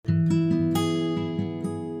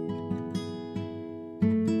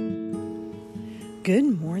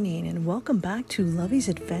Good morning and welcome back to Lovey's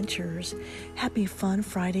Adventures. Happy Fun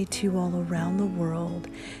Friday to all around the world,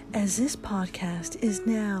 as this podcast is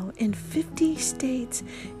now in 50 states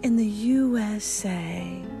in the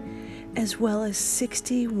USA, as well as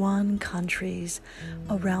 61 countries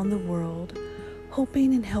around the world,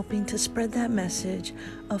 hoping and helping to spread that message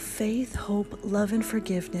of faith, hope, love, and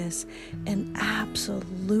forgiveness, and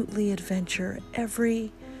absolutely adventure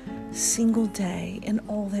every single day in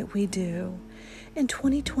all that we do. And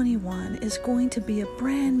 2021 is going to be a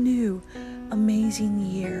brand new, amazing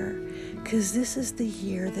year, because this is the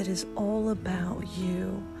year that is all about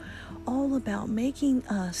you, all about making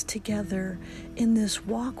us together in this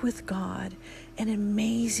walk with God, an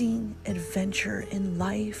amazing adventure in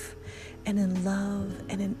life and in love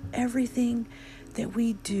and in everything that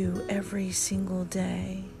we do every single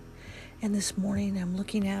day. And this morning I'm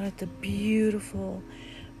looking out at the beautiful,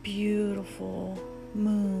 beautiful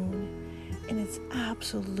moon, and it's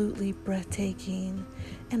absolutely breathtaking,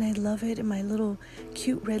 and I love it. And my little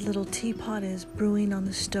cute red little teapot is brewing on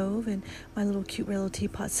the stove, and my little cute red little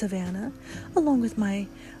teapot Savannah, along with my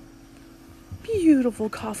beautiful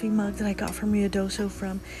coffee mug that I got from Riodoso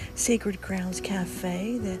from Sacred Grounds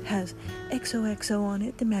Cafe that has XOXO on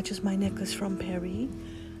it that matches my necklace from Paris.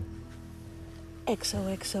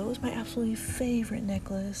 XOXO is my absolutely favorite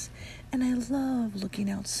necklace, and I love looking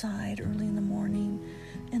outside early in the morning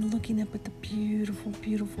and looking up at the beautiful,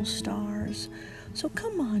 beautiful stars. So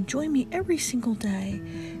come on, join me every single day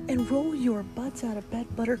and roll your butts out of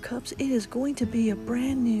bed, buttercups. It is going to be a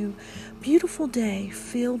brand new, beautiful day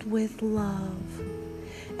filled with love.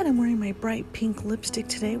 And I'm wearing my bright pink lipstick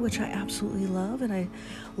today, which I absolutely love. And I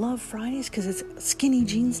love Fridays because it's Skinny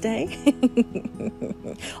Jeans Day.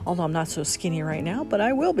 Although I'm not so skinny right now, but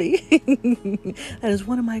I will be. That is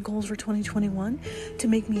one of my goals for 2021, to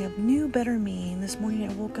make me a new, better me. And this morning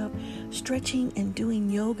I woke up stretching and doing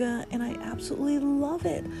yoga, and I absolutely love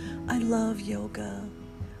it. I love yoga.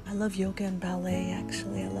 I love yoga and ballet,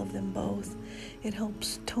 actually. I love them both. It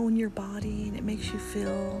helps tone your body, and it makes you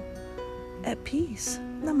feel at peace.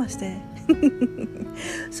 Namaste.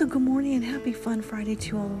 So good morning and happy Fun Friday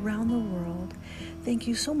to all around the world. Thank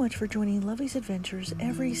you so much for joining Lovey's Adventures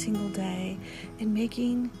every single day and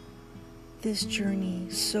making this journey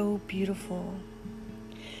so beautiful.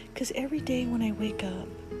 Because every day when I wake up,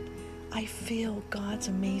 I feel God's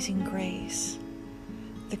amazing grace.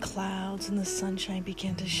 The clouds and the sunshine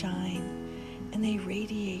begin to shine, and they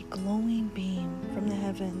radiate glowing beam from the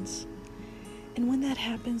heavens. And when that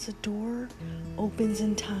happens, a door opens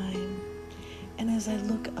in time. And as I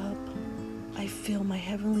look up, I feel my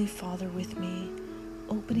Heavenly Father with me,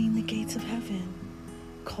 opening the gates of heaven,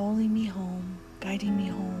 calling me home, guiding me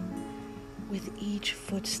home with each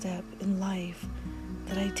footstep in life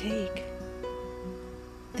that I take.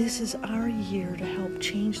 This is our year to help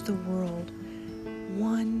change the world,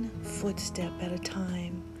 one footstep at a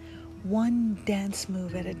time, one dance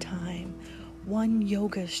move at a time, one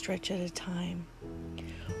yoga stretch at a time,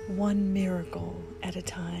 one miracle at a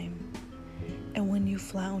time. And when you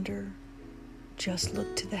flounder, just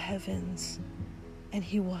look to the heavens, and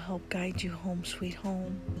He will help guide you home, sweet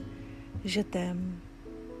home. Je t'aime.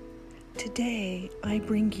 Today, I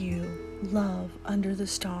bring you love under the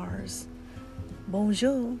stars.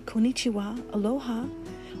 Bonjour, konnichiwa, aloha,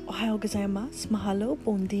 ohayo gozaimasu, mahalo,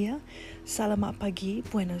 bon dia, salamat pagi,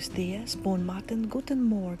 buenos dias, bon matin, guten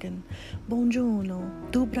morgen,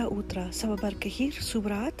 buongiorno, dubra utra, sababar kahir,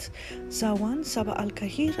 subrat, zawan, saba al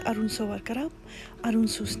kahir, arun sawar karab, arun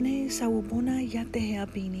susne, sawubona, yatehe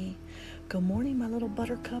abini. Good morning, my little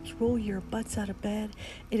buttercups. Roll your butts out of bed.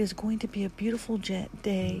 It is going to be a beautiful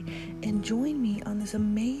day, and join me on this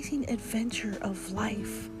amazing adventure of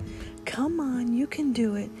life. Come on, you can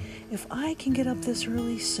do it. If I can get up this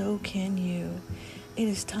early, so can you. It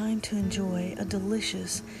is time to enjoy a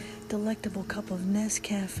delicious, delectable cup of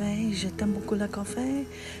Nescafe. Je t'aime beaucoup le café.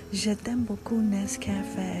 Je t'aime beaucoup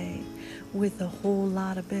Nescafe. With a whole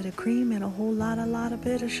lot of bit of cream and a whole lot of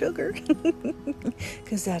bit of sugar.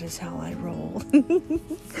 Because that is how I roll.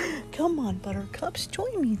 Come on, buttercups,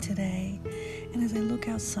 join me today. And as I look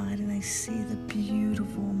outside and I see the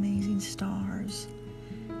beautiful, amazing stars,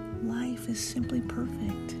 life is simply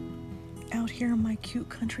perfect. Out here on my cute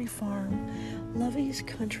country farm, Lovey's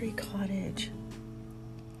Country Cottage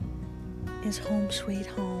is home sweet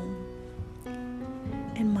home.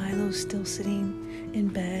 And Milo's still sitting in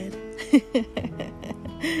bed.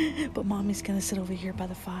 But Mommy's gonna sit over here by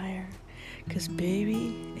the fire, 'cause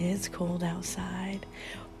baby, it's cold outside.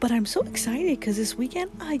 But I'm so excited because this weekend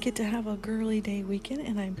I get to have a girly day weekend,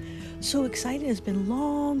 and I'm so excited. It's been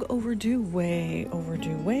long overdue, way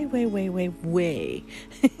overdue, way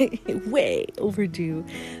overdue.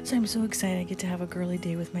 So I'm so excited I get to have a girly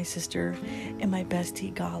day with my sister and my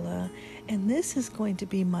bestie Gala. And this is going to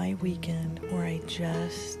be my weekend where I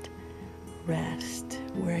just rest,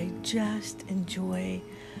 where I just enjoy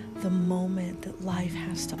the moment that life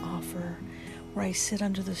has to offer, where I sit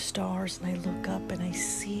under the stars and I look up and I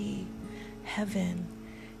see heaven,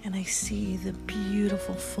 and I see the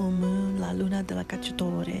beautiful full moon, la luna della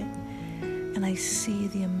cacciatore, and I see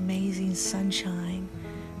the amazing sunshine,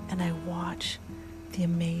 and I watch the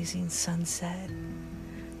amazing sunset.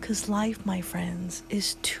 Because life, my friends,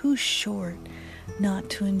 is too short not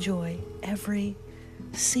to enjoy every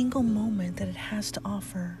single moment that it has to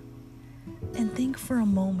offer. And think for a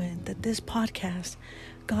moment that this podcast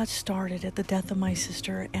got started at the death of my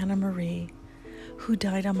sister, Anna Marie, who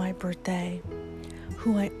died on my birthday,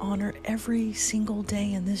 who I honor every single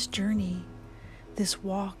day in this journey, this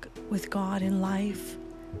walk with God in life.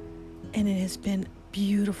 And it has been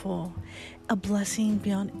beautiful, a blessing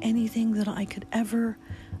beyond anything that I could ever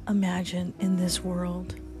imagine in this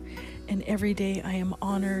world. And every day I am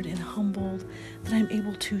honored and humbled that I'm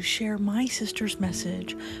able to share my sister's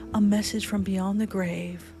message, a message from beyond the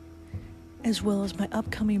grave, as well as my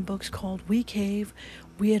upcoming books called We Cave,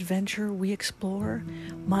 We Adventure, We Explore,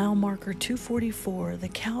 Mile Marker 244, The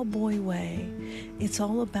Cowboy Way, It's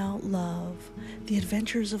All About Love, The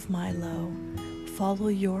Adventures of Milo, Follow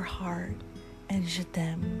Your Heart, and Je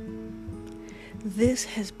T'aime. This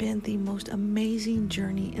has been the most amazing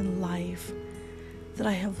journey in life that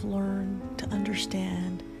I have learned to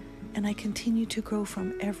understand, and I continue to grow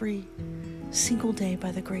from every single day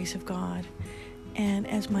by the grace of God. And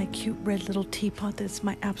as my cute red little teapot, that's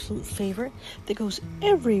my absolute favorite, that goes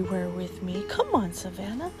everywhere with me. Come on,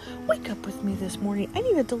 Savannah, wake up with me this morning. I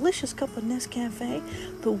need a delicious cup of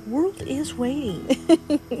Nescafe. The world is waiting.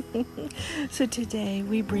 So today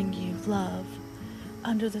we bring you love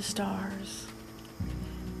under the stars.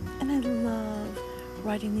 And I love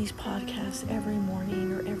writing these podcasts every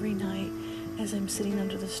morning or every night as I'm sitting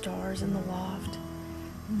under the stars in the loft.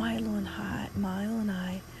 Milo and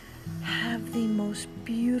I have the most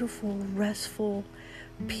beautiful, restful,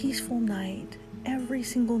 peaceful night every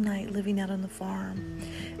single night living out on the farm.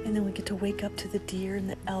 And then we get to wake up to the deer and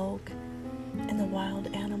the elk and the wild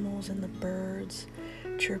animals and the birds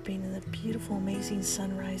chirping and the beautiful, amazing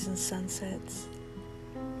sunrise and sunsets.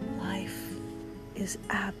 Life is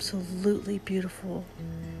absolutely beautiful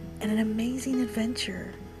and an amazing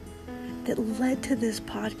adventure that led to this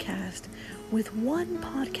podcast with one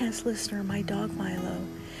podcast listener, my dog Milo,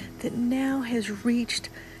 that now has reached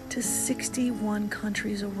to 61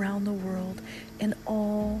 countries around the world in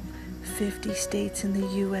all 50 states in the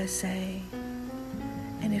USA.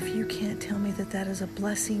 And if you can't tell me that that is a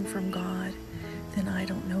blessing from God, then I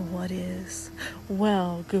don't know what is.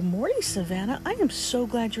 Well, good morning, Savannah. I am so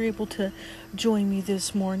glad you're able to join me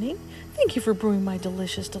this morning. Thank you for brewing my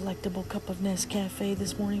delicious, delectable cup of Nescafe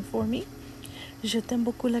this morning for me. Je t'aime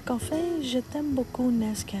beaucoup le café, je t'aime beaucoup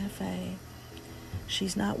Nescafe.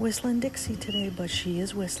 She's not whistling Dixie today, but she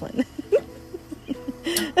is whistling.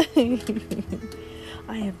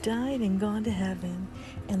 I have died and gone to heaven,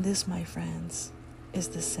 and this, my friends, is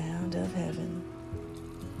the sound of heaven.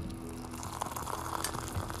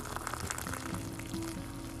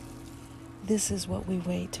 This is what we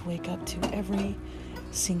wake up to every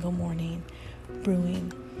single morning,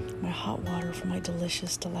 brewing my hot water for my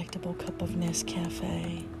delicious, delectable cup of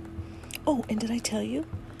Nescafe. Oh, and did I tell you?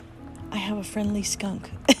 I have a friendly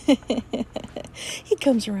skunk. He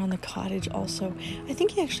comes around the cottage also. I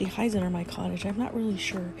think he actually hides under my cottage. I'm not really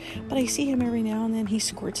sure. But I see him every now and then. He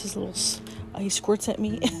squirts he squirts at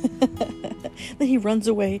me. Then he runs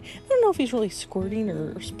away. I don't know if he's really squirting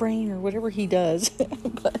or spraying or whatever he does.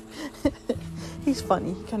 But he's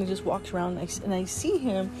funny. He kind of just walks around and I see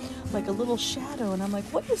him like a little shadow. And I'm like,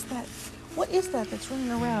 what is that? What is that that's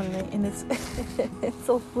running around? And it's, it's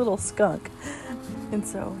a little skunk. And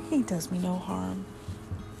so he does me no harm.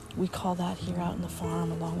 We call that here out in the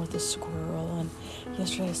farm, along with the squirrel. And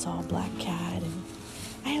yesterday I saw a black cat.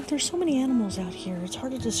 And there's so many animals out here. It's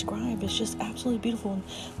hard to describe. It's just absolutely beautiful. And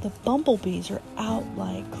the bumblebees are out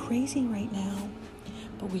like crazy right now.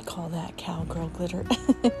 But we call that cowgirl glitter.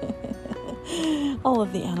 All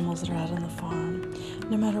of the animals that are out on the farm,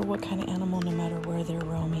 no matter what kind of animal, no matter where they're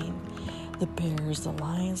roaming. The bears, the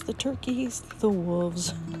lions, the turkeys, the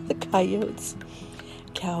wolves, the coyotes.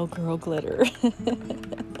 Cowgirl glitter.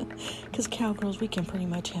 Because cowgirls, we can pretty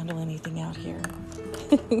much handle anything out here.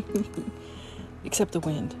 Except the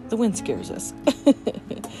wind. The wind scares us.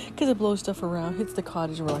 Because it blows stuff around, hits the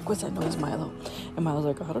cottage, and we're like, what's that noise, Milo? And Milo's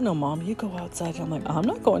like, I don't know, Mom, you go outside. And I'm like, I'm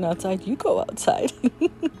not going outside, you go outside.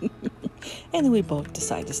 And then we both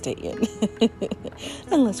decide to stay in.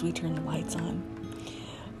 Unless we turn the lights on.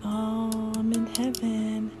 Oh, I'm in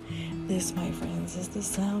heaven. This, my friends, is the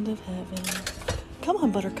sound of heaven. Come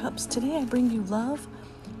on, buttercups. Today I bring you love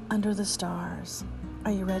under the stars.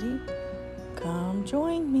 Are you ready? Come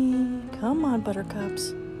join me. Come on,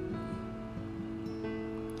 buttercups.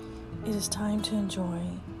 It is time to enjoy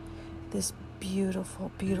this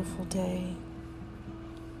beautiful, beautiful day.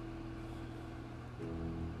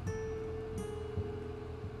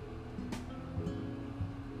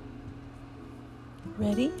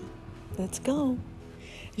 Ready? Let's go.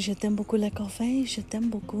 Je t'aime beaucoup le café. Je t'aime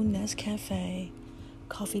beaucoup Nescafé.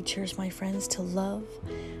 Coffee cheers, my friends, to love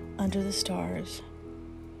under the stars.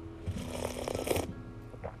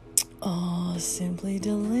 Oh, simply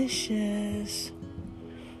delicious.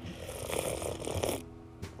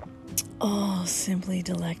 Oh, simply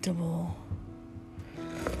delectable.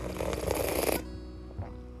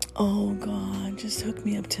 Oh, God, just hook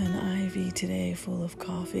me up to an IV today full of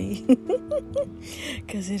coffee.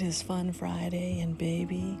 Because it is Fun Friday, and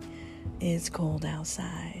baby, it's cold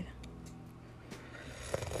outside.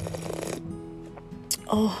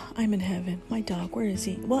 Oh, I'm in heaven. My dog, where is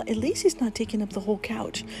he? Well, at least he's not taking up the whole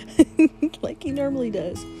couch like he normally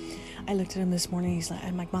does. I looked at him this morning.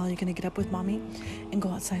 I'm like, Molly, you going to get up with Mommy and go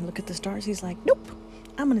outside and look at the stars? He's like, nope,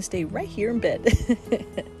 I'm going to stay right here in bed.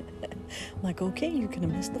 I'm like, okay, you're going to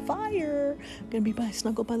miss the fire. I'm going to be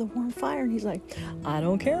snuggled by the warm fire. And he's like, I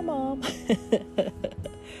don't care, Mom.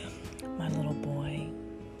 My little boy.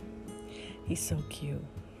 He's so cute.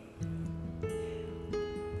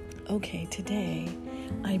 Okay, today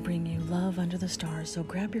I bring you love under the stars, so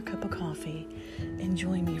grab your cup of coffee and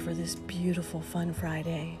join me for this beautiful Fun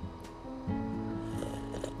Friday.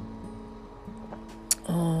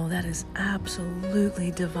 Oh, that is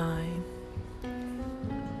absolutely divine.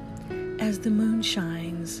 As the moon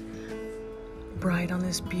shines bright on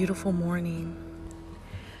this beautiful morning,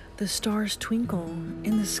 the stars twinkle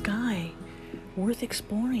in the sky, worth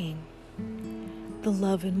exploring. The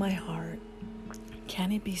love in my heart,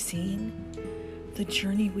 can it be seen? The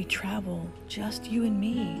journey we travel, just you and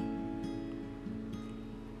me.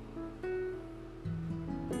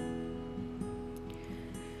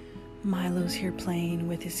 Milo's here playing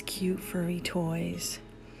with his cute furry toys,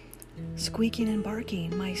 squeaking and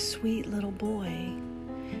barking, my sweet little boy,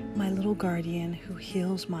 my little guardian who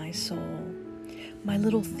heals my soul, my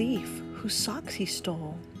little thief whose socks he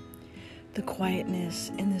stole. The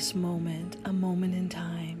quietness in this moment, a moment in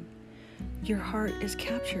time. Your heart is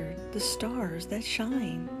captured, the stars that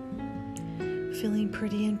shine, feeling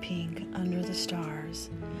pretty and pink under the stars.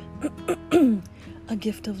 A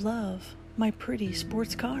gift of love, my pretty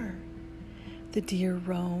sports car. The deer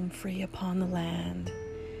roam free upon the land.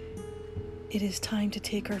 It is time to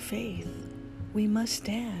take our faith. We must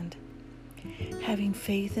stand, having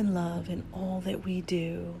faith and love in all that we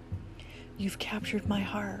do. You've captured my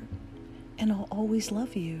heart, and I'll always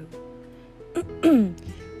love you.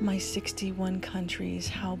 My 61 countries,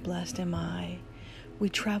 how blessed am I. We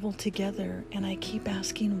travel together, and I keep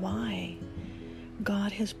asking why.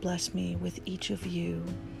 God has blessed me with each of you.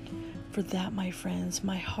 For that, my friends,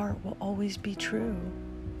 my heart will always be true.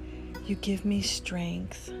 You give me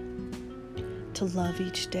strength to love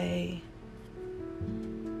each day,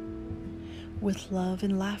 with love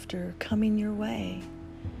and laughter coming your way.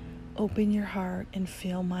 Open your heart and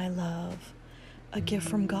feel my love, a gift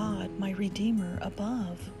from God, my Redeemer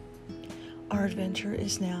above. Our adventure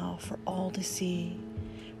is now for all to see,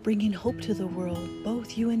 bringing hope to the world,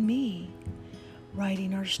 both you and me.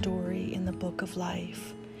 Writing our story in the book of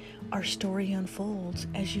life, our story unfolds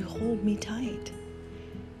as you hold me tight.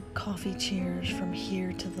 Coffee cheers from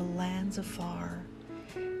here to the lands afar,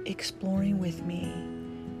 exploring with me,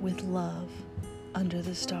 with love under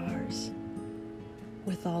the stars.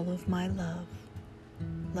 With all of my love,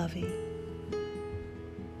 Lovey.